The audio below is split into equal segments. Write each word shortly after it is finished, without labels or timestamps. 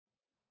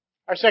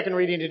Our second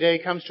reading today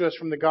comes to us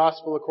from the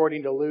Gospel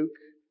according to Luke,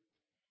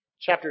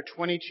 chapter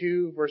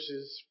 22,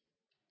 verses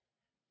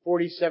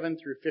 47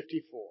 through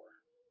 54.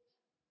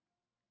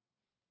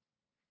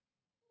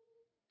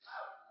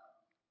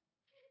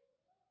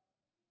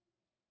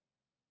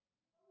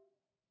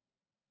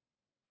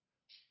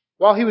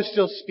 While he was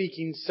still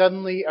speaking,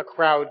 suddenly a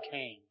crowd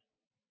came,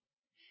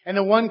 and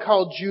the one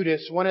called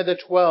Judas, one of the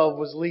 12,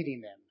 was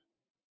leading them.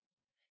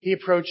 He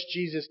approached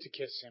Jesus to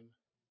kiss him.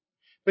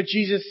 But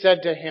Jesus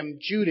said to him,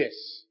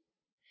 "Judas,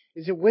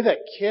 is it with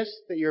a kiss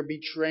that you're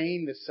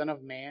betraying the Son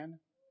of Man?"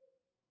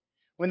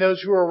 When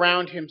those who were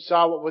around him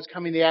saw what was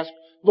coming, they asked,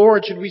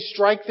 "Lord, should we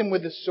strike them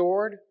with the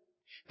sword?"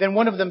 Then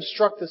one of them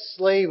struck the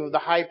slave of the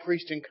high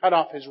priest and cut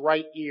off his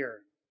right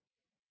ear.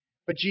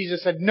 But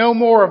Jesus said, "No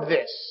more of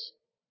this."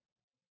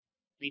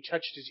 And he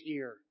touched his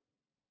ear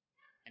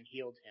and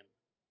healed him.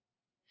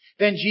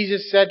 Then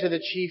Jesus said to the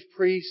chief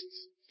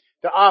priests,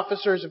 the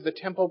officers of the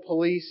temple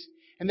police,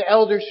 and the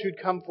elders who'd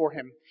come for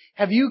him,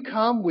 "Have you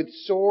come with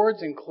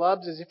swords and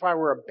clubs as if I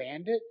were a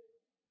bandit?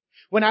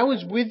 When I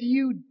was with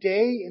you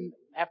day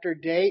after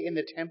day in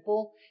the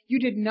temple, you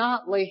did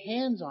not lay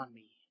hands on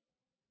me.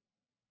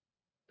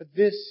 But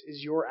this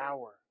is your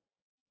hour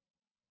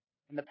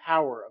and the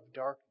power of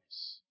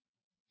darkness."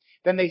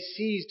 Then they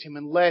seized him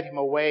and led him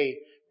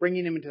away,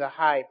 bringing him into the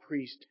high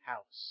priest's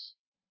house.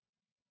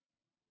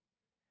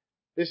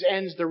 This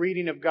ends the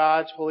reading of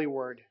God's holy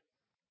word.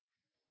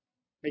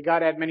 May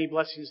God add many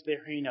blessings to the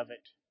hearing of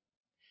it.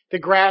 The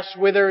grass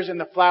withers and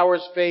the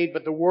flowers fade,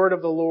 but the word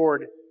of the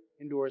Lord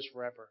endures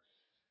forever.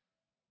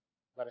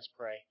 Let us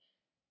pray.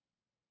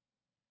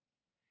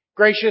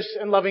 Gracious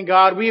and loving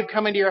God, we have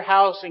come into your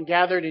house and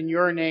gathered in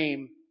your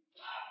name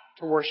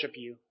to worship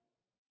you.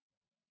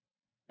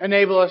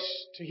 Enable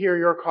us to hear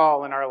your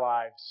call in our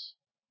lives.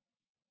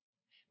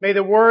 May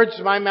the words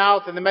of my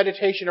mouth and the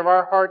meditation of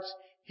our hearts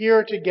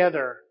here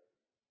together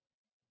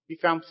be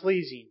found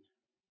pleasing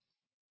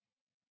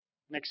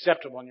and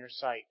acceptable in your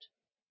sight.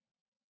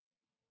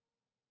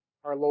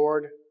 Our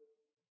Lord,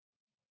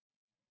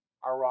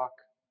 our rock,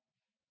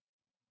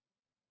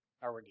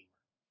 our Redeemer.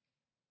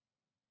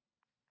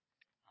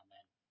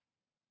 Amen.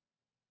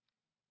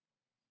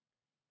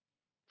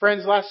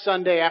 Friends, last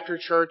Sunday after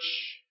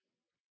church,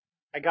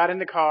 I got in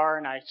the car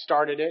and I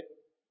started it.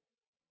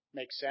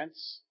 Makes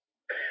sense.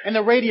 And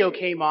the radio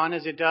came on,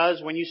 as it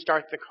does when you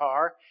start the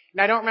car. And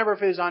I don't remember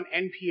if it was on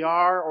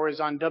NPR or it was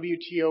on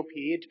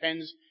WTOP. It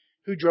depends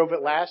who drove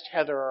it last,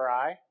 Heather or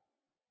I.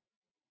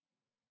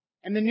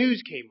 And the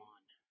news came on.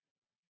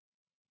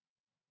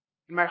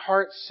 And my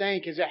heart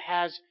sank, as it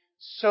has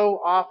so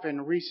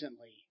often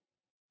recently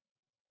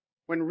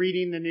when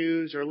reading the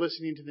news or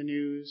listening to the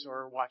news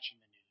or watching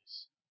the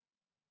news.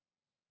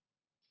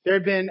 There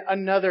had been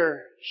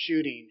another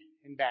shooting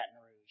in Baton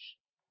Rouge.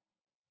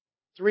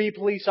 3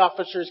 police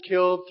officers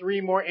killed,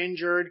 3 more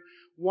injured,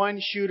 1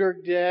 shooter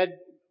dead,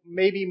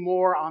 maybe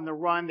more on the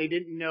run. They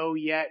didn't know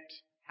yet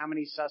how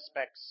many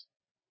suspects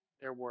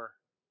there were.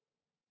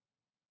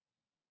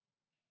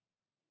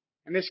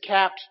 And this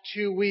capped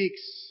 2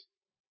 weeks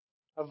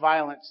of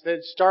violence that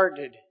had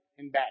started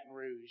in Baton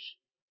Rouge,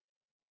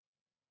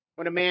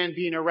 when a man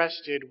being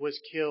arrested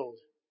was killed.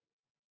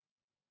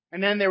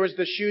 And then there was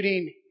the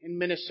shooting in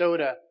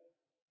Minnesota,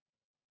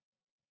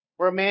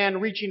 where a man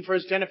reaching for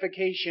his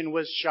identification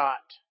was shot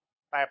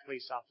by a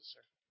police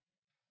officer.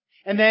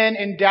 And then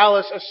in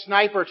Dallas, a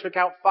sniper took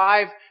out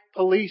 5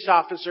 police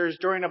officers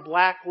during a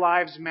Black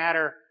Lives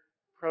Matter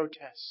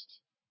protest.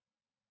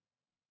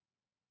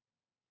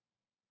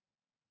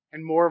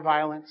 And more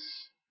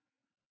violence,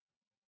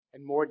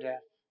 and more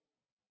death,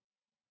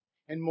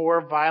 and more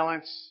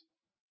violence,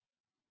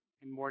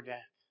 and more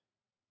death.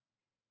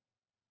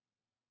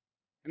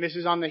 And this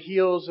is on the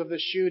heels of the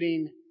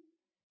shooting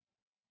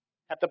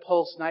at the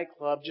Pulse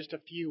nightclub just a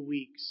few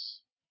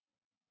weeks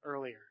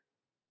earlier.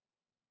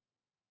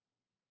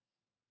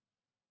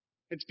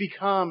 It's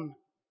become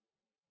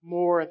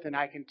more than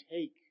I can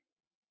take.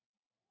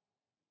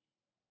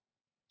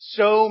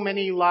 So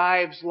many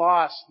lives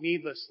lost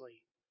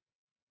needlessly.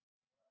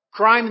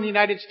 Crime in the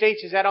United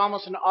States is at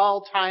almost an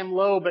all-time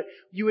low, but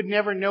you would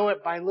never know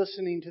it by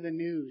listening to the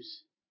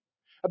news.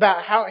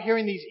 About how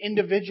hearing these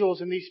individuals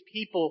and these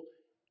people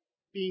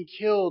being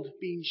killed,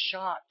 being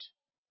shot.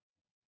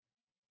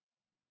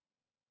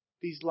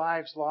 These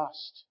lives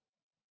lost.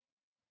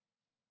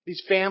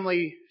 These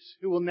families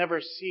who will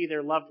never see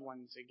their loved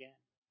ones again.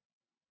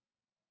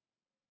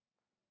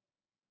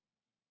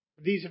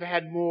 These have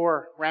had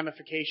more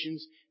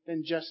ramifications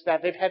than just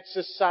that. They've had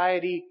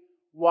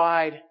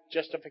society-wide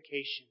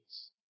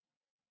justifications.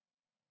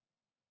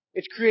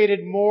 It's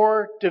created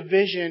more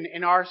division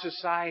in our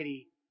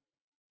society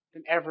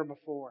than ever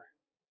before.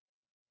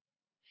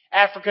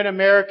 African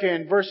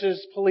American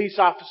versus police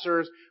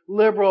officers,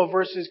 liberal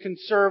versus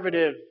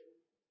conservative,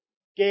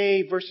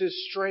 gay versus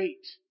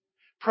straight,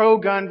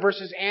 pro-gun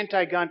versus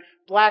anti-gun,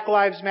 Black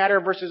Lives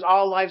Matter versus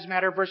All Lives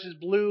Matter versus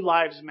Blue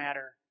Lives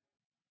Matter.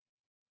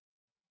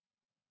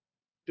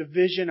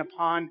 Division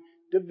upon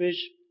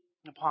division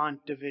upon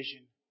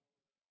division.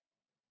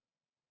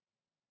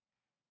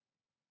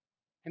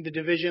 And the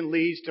division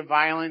leads to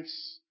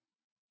violence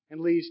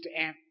and leads to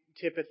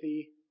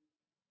antipathy.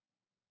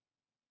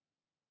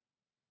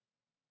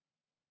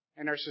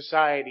 And our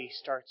society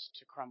starts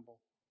to crumble.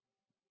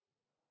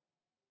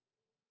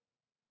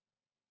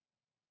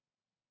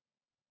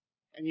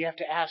 And you have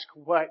to ask,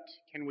 what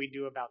can we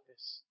do about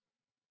this?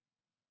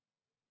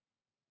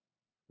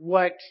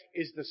 What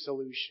is the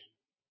solution?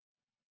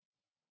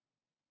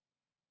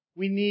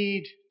 We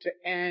need to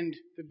end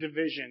the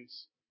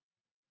divisions.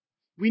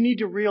 We need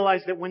to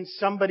realize that when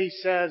somebody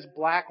says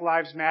Black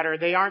Lives Matter,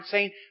 they aren't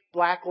saying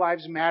Black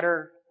Lives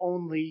Matter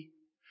only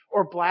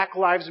or Black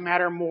Lives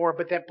Matter more,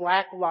 but that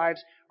Black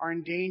lives are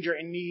in danger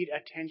and need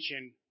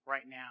attention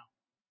right now.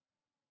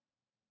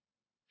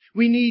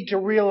 We need to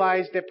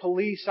realize that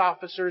police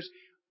officers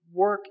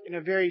work in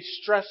a very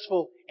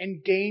stressful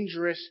and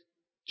dangerous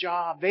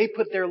job. They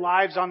put their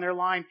lives on their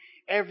line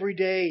every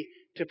day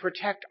to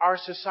protect our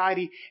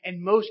society,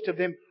 and most of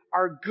them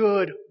are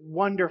good,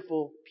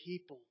 wonderful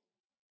people.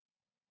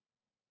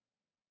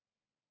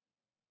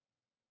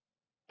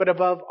 But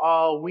above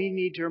all, we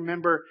need to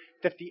remember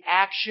that the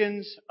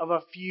actions of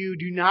a few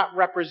do not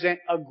represent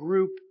a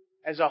group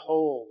as a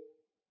whole.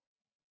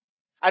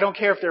 I don't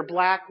care if they're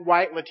black,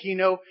 white,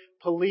 Latino,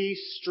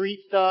 police, street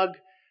thug,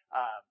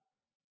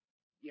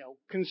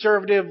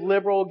 conservative,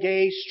 liberal,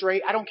 gay,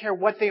 straight. I don't care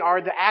what they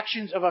are. The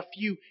actions of a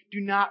few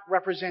do not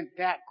represent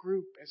that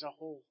group as a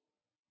whole.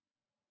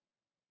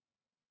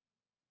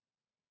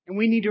 And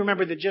we need to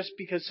remember that just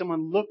because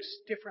someone looks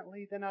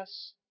differently than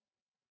us,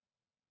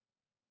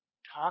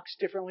 talks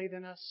differently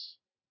than us,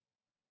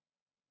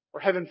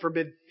 or heaven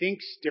forbid,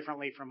 thinks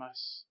differently from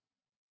us,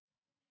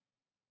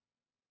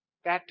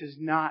 that does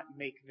not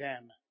make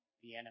them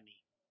the enemy.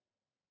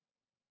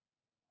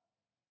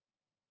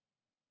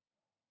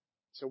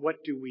 So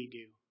what do we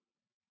do?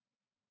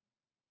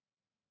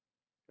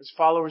 As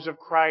followers of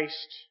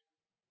Christ,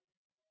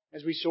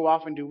 as we so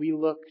often do, we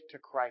look to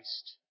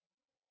Christ.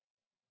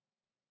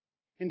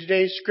 In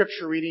today's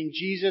scripture reading,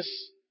 Jesus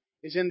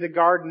is in the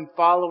garden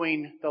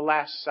following the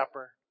Last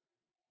Supper,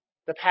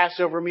 the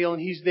Passover meal,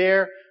 and He's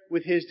there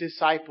with His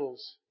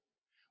disciples.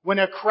 When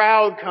a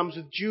crowd comes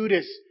with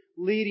Judas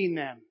leading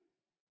them,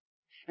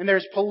 and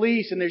there's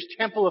police, and there's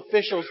temple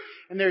officials,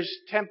 and there's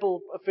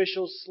temple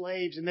officials'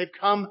 slaves, and they've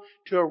come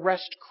to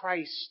arrest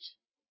Christ.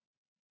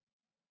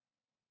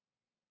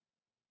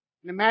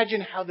 And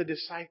imagine how the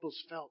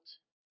disciples felt.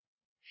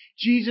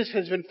 Jesus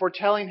has been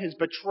foretelling His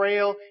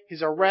betrayal,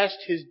 His arrest,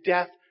 His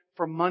death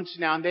for months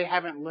now, and they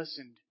haven't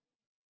listened.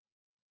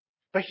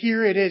 But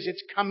here it is,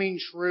 it's coming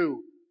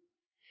true.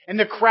 And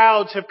the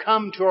crowds have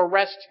come to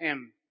arrest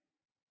Him.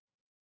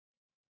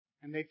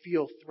 And they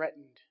feel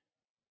threatened.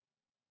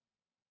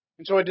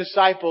 And so a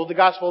disciple, the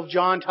Gospel of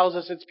John tells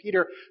us it's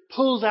Peter,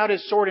 pulls out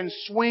his sword and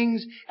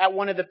swings at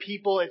one of the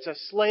people. It's a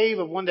slave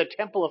of one of the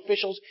temple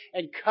officials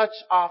and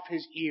cuts off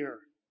his ear.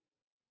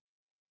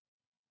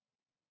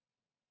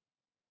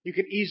 You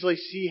can easily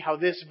see how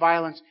this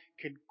violence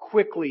could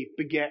quickly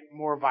beget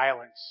more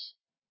violence.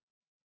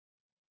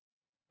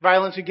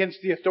 Violence against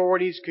the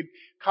authorities could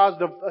cause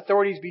the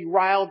authorities to be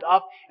riled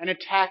up and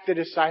attack the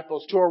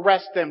disciples, to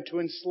arrest them,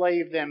 to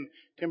enslave them,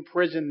 to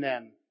imprison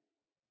them.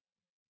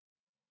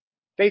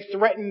 They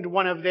threatened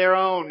one of their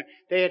own.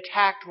 They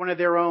attacked one of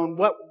their own.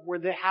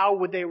 How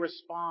would they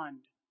respond?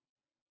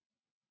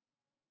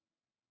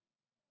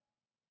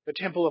 The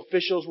temple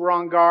officials were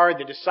on guard.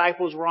 The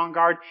disciples were on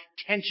guard.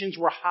 Tensions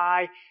were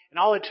high. And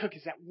all it took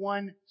is that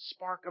one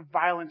spark of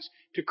violence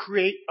to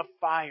create a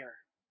fire.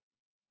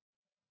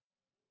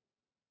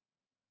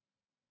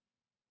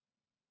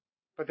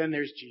 But then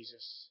there's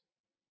Jesus.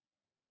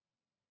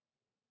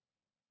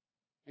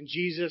 And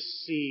Jesus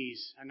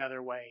sees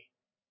another way.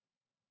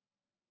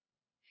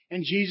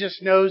 And Jesus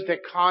knows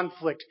that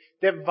conflict,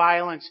 that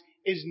violence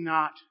is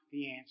not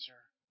the answer.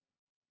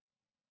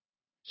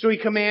 So He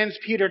commands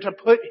Peter to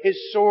put his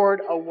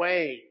sword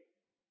away.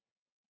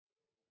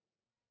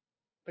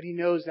 But He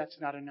knows that's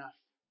not enough.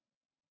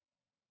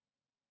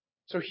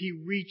 So He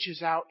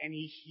reaches out and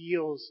He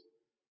heals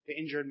the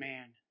injured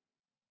man.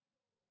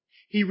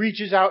 He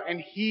reaches out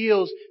and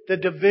heals the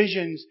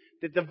divisions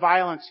that the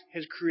violence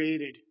has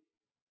created.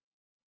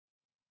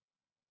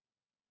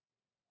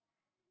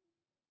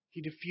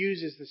 He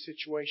diffuses the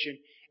situation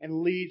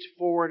and leads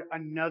forward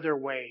another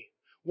way.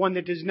 One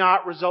that does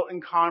not result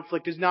in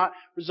conflict, does not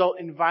result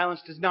in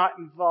violence, does not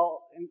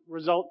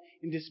result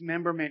in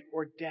dismemberment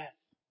or death.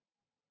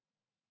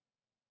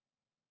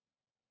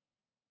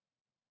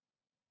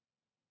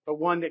 But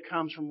one that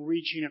comes from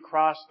reaching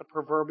across the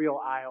proverbial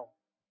aisle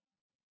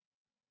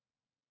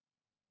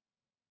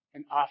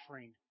and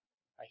offering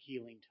a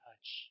healing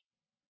touch.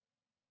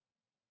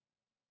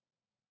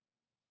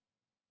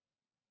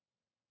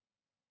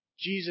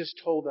 Jesus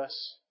told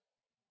us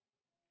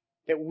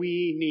that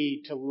we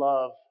need to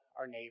love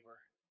our neighbor.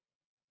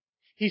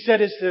 He said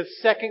it's the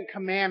second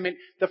commandment.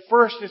 The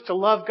first is to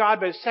love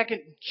God, but the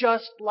second,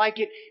 just like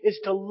it, is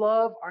to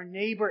love our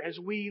neighbor as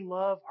we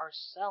love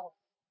ourselves.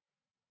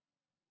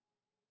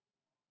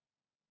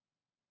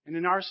 And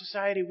in our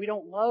society, we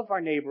don't love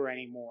our neighbor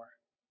anymore.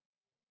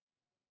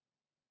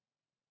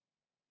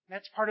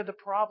 That's part of the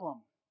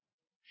problem.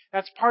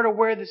 That's part of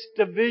where this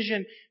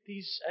division,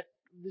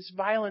 this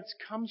violence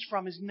comes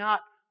from, is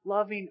not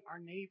loving our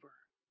neighbor.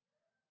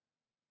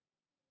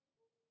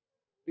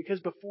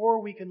 Because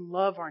before we can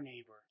love our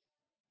neighbor,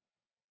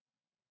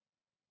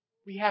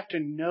 we have to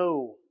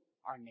know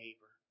our neighbor.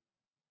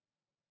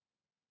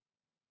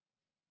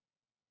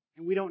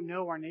 And we don't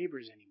know our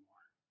neighbors anymore.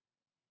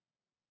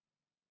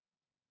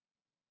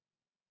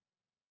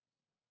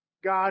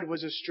 God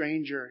was a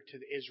stranger to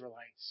the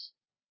Israelites.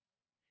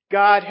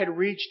 God had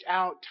reached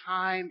out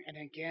time and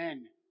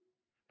again.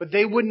 But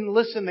they wouldn't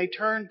listen. They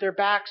turned their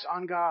backs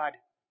on God.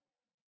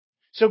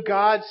 So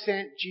God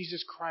sent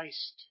Jesus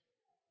Christ.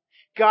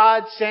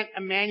 God sent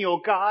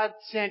Emmanuel. God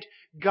sent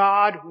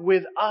God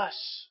with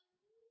us.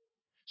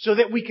 So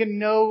that we can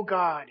know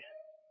God.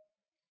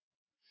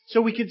 So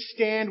we could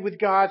stand with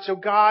God. So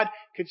God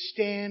could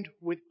stand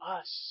with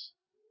us.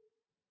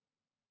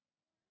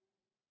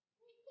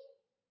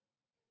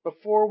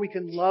 Before we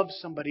can love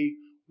somebody,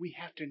 we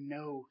have to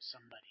know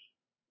somebody.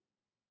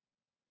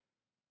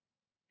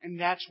 And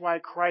that's why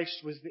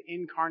Christ was the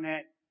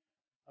incarnate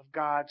of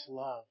God's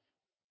love.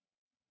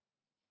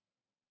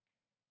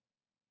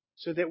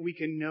 So that we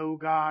can know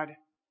God,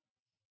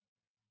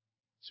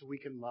 so we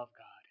can love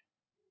God.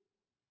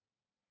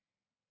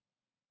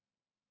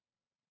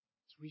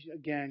 So we,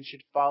 again,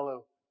 should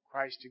follow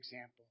Christ's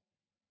example.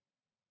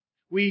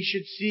 We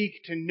should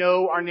seek to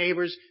know our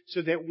neighbors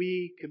so that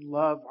we can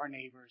love our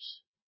neighbors.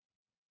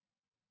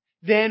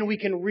 Then we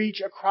can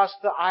reach across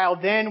the aisle.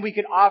 Then we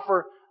can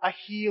offer a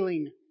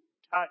healing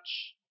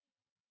touch.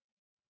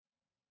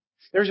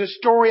 There's a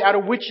story out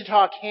of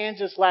Wichita,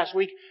 Kansas last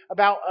week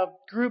about a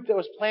group that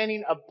was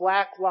planning a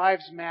Black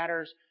Lives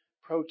Matter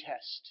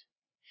protest.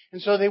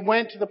 And so they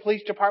went to the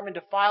police department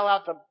to file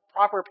out the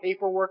proper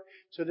paperwork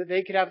so that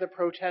they could have the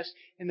protest.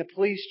 And the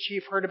police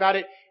chief heard about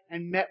it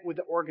and met with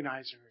the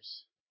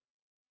organizers.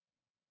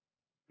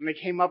 And they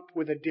came up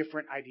with a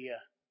different idea.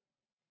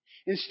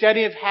 Instead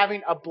of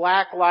having a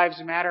Black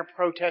Lives Matter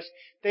protest,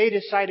 they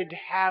decided to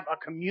have a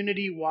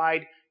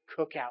community-wide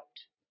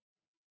cookout.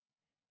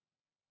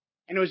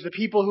 And it was the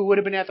people who would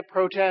have been at the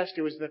protest.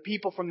 It was the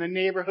people from the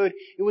neighborhood.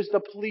 It was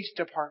the police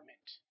department.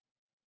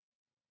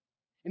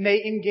 And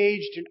they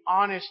engaged in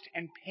honest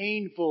and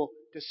painful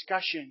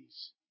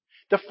discussions.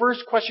 The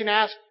first question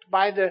asked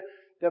by the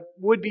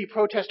would-be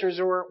protesters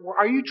were,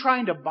 are you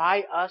trying to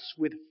buy us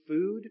with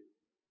food?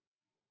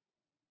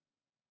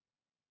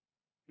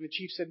 And the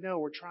chief said, no,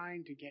 we're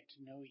trying to get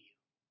to know you.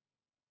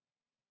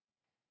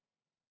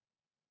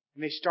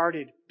 And they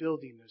started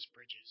building those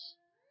bridges.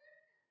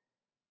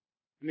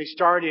 And they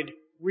started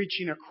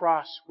reaching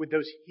across with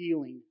those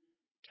healing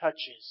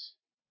touches.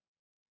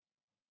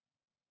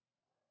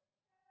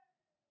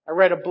 I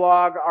read a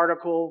blog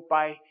article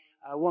by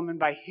a woman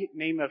by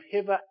name of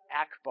Hiva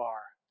Akbar,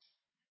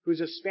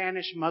 who's a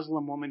Spanish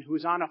Muslim woman who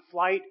was on a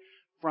flight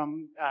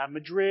from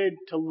Madrid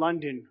to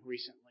London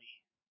recently.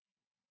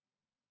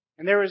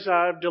 And there was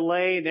a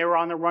delay. They were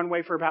on the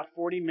runway for about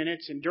 40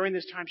 minutes. And during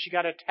this time, she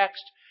got a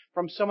text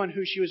from someone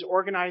who she was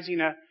organizing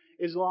a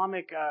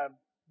Islamic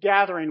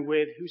gathering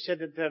with, who said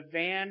that the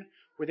van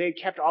where they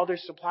kept all their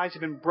supplies had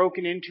been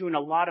broken into and a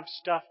lot of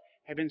stuff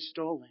had been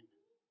stolen.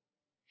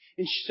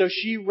 And so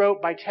she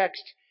wrote by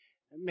text,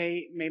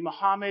 may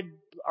Muhammad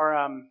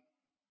or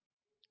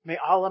may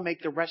Allah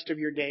make the rest of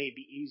your day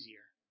be easier.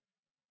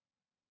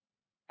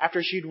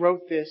 After she'd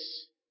wrote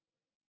this,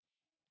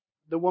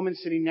 the woman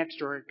sitting next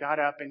to her got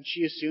up and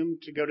she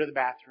assumed to go to the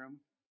bathroom.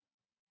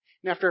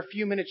 And after a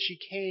few minutes, she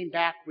came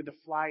back with the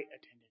flight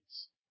attendants.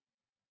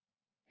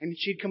 And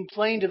she'd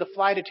complained to the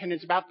flight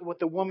attendants about what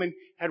the woman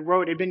had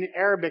wrote. It had been in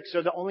Arabic,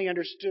 so the only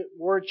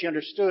word she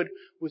understood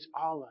was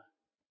Allah.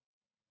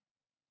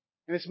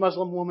 And this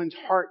Muslim woman's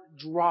heart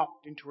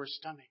dropped into her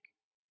stomach.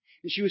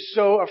 And she was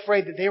so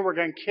afraid that they were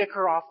going to kick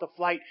her off the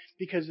flight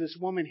because this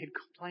woman had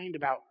complained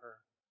about her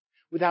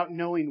without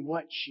knowing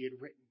what she had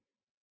written.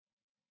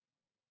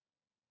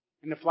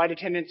 And the flight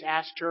attendants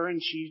asked her,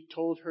 and she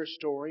told her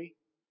story.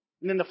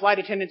 And then the flight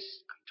attendants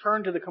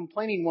turned to the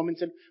complaining woman and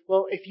said,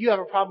 well, if you have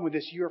a problem with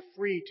this, you're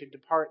free to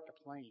depart the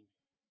plane.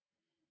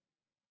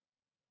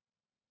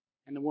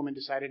 And the woman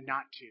decided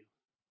not to.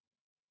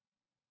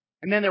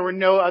 And then there were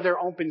no other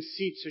open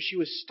seats, so she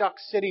was stuck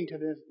sitting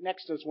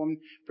next to this woman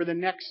for the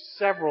next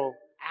several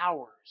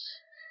hours.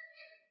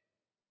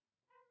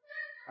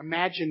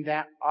 Imagine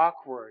that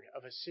awkward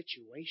of a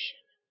situation.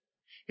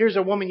 Here's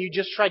a woman you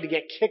just tried to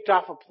get kicked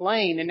off a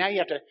plane, and now you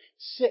have to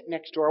sit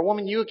next to her. A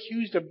woman you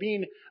accused of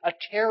being a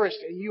terrorist,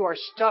 and you are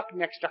stuck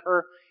next to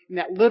her in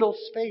that little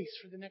space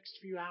for the next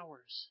few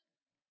hours.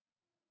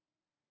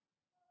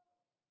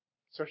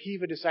 So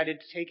Hiva decided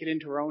to take it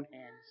into her own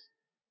hands.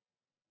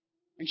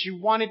 And she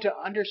wanted to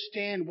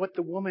understand what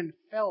the woman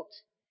felt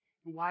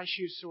and why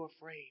she was so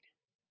afraid.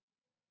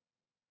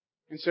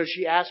 And so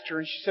she asked her,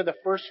 and she said the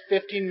first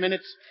 15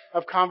 minutes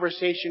of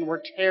conversation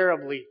were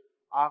terribly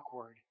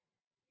awkward.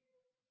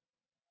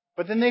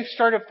 But then they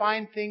started to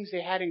find things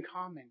they had in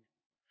common.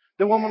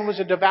 The woman was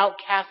a devout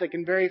Catholic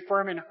and very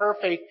firm in her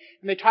faith,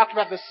 and they talked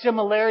about the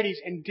similarities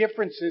and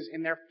differences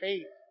in their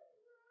faith.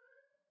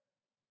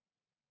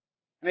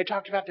 And they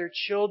talked about their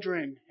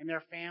children and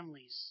their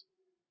families.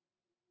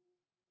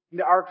 And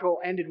the article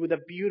ended with a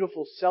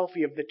beautiful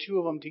selfie of the two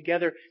of them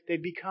together.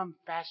 They'd become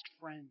fast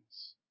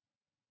friends.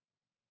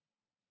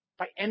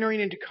 By entering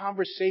into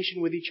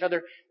conversation with each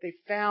other, they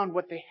found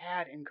what they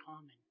had in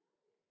common.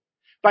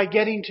 By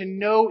getting to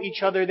know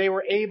each other, they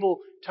were able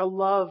to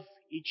love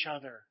each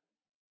other.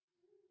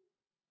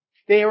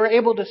 They were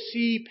able to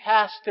see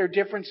past their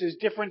differences,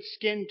 different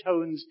skin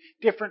tones,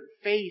 different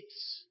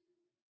faiths.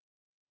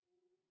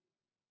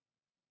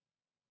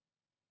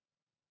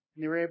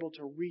 And they were able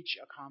to reach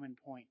a common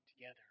point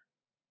together.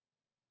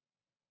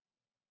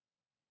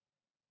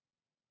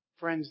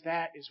 Friends,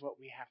 that is what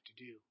we have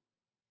to do.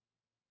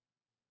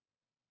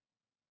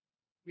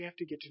 We have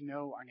to get to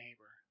know our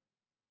neighbor.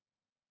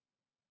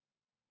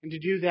 And to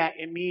do that,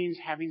 it means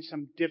having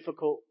some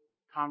difficult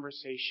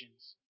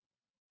conversations.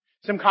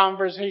 Some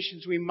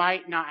conversations we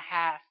might not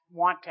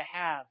want to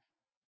have.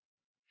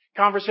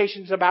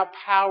 Conversations about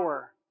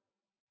power.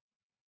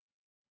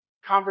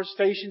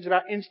 Conversations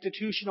about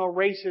institutional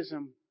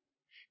racism.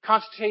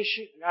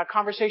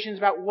 Conversations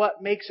about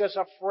what makes us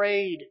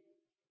afraid.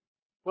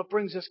 What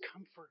brings us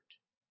comfort.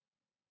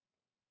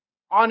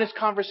 Honest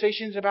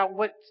conversations about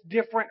what's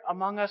different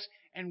among us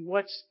and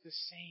what's the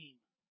same.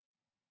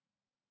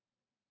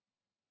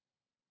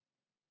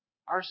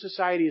 Our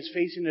society is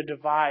facing a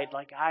divide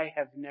like I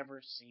have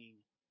never seen.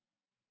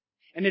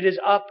 And it is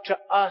up to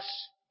us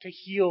to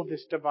heal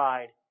this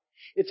divide.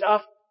 It's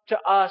up to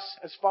us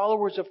as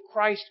followers of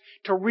Christ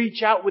to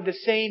reach out with the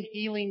same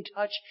healing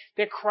touch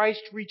that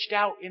Christ reached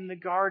out in the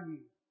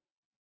garden.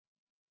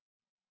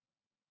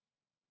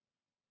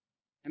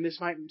 And this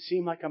might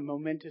seem like a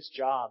momentous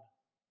job.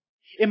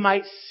 It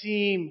might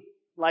seem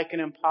like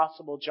an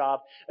impossible job.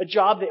 A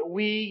job that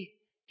we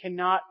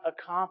cannot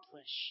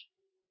accomplish.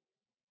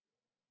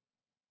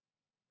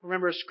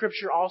 Remember,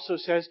 Scripture also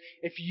says,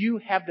 if you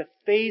have the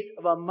faith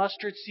of a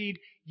mustard seed,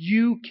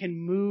 you can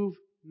move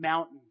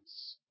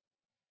mountains.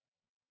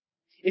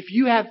 If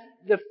you have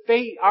the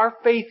faith, our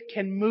faith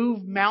can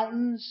move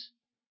mountains.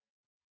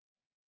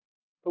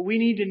 But we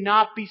need to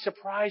not be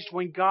surprised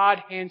when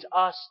God hands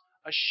us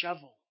a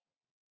shovel.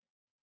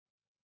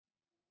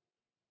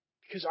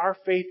 Because our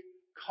faith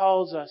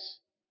calls us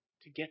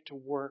to get to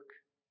work.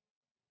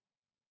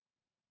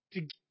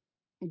 To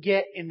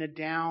get in the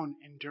down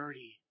and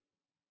dirty.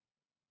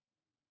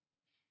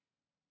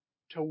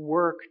 To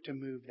work to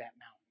move that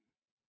mountain.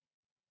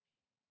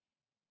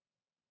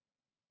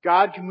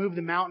 God can move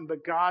the mountain,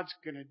 but God's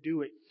going to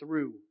do it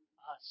through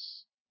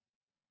us.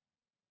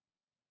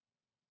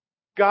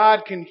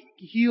 God can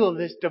heal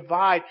this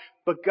divide,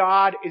 but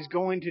God is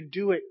going to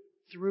do it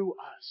through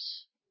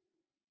us.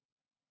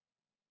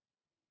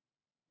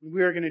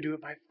 We are going to do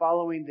it by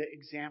following the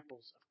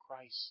examples of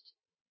Christ.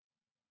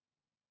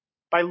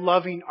 By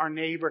loving our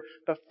neighbor,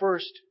 but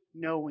first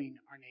knowing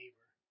our neighbor.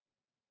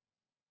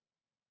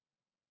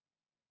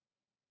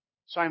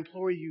 So I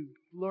implore you,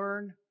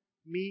 learn,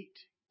 meet,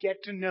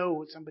 get to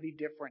know somebody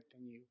different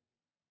than you.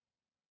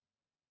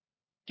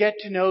 Get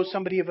to know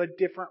somebody of a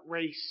different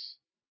race,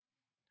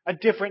 a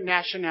different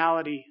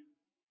nationality,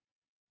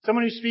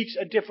 someone who speaks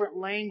a different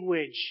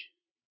language,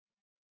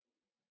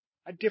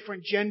 a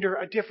different gender,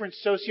 a different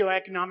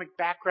socioeconomic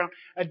background,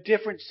 a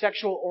different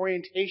sexual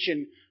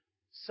orientation,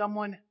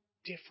 someone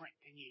different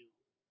than you.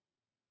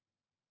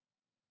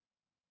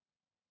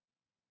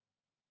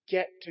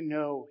 Get to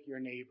know your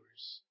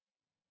neighbors.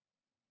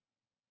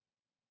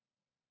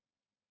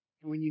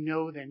 And when you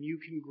know them, you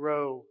can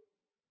grow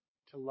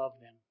to love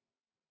them.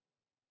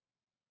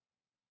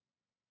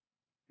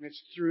 And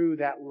it's through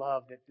that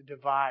love that the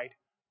divide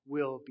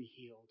will be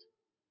healed.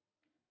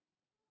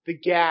 The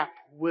gap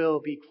will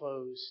be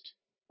closed.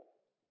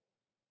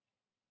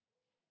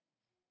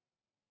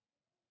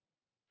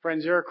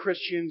 Friends, there are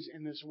Christians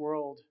in this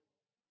world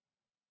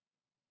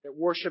that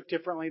worship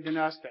differently than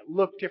us, that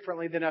look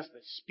differently than us,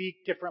 that speak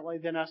differently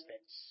than us, that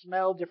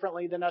smell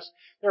differently than us.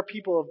 There are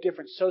people of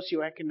different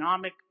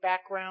socioeconomic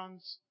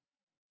backgrounds.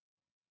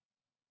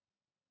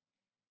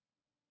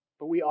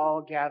 But we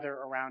all gather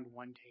around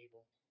one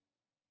table.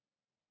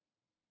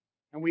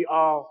 And we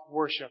all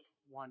worship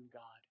one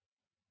God.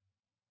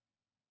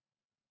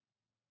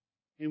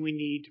 And we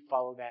need to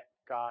follow that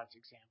God's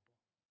example.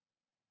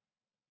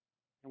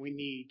 And we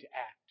need to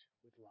act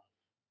with love.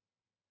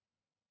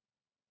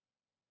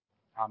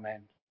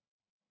 Amen.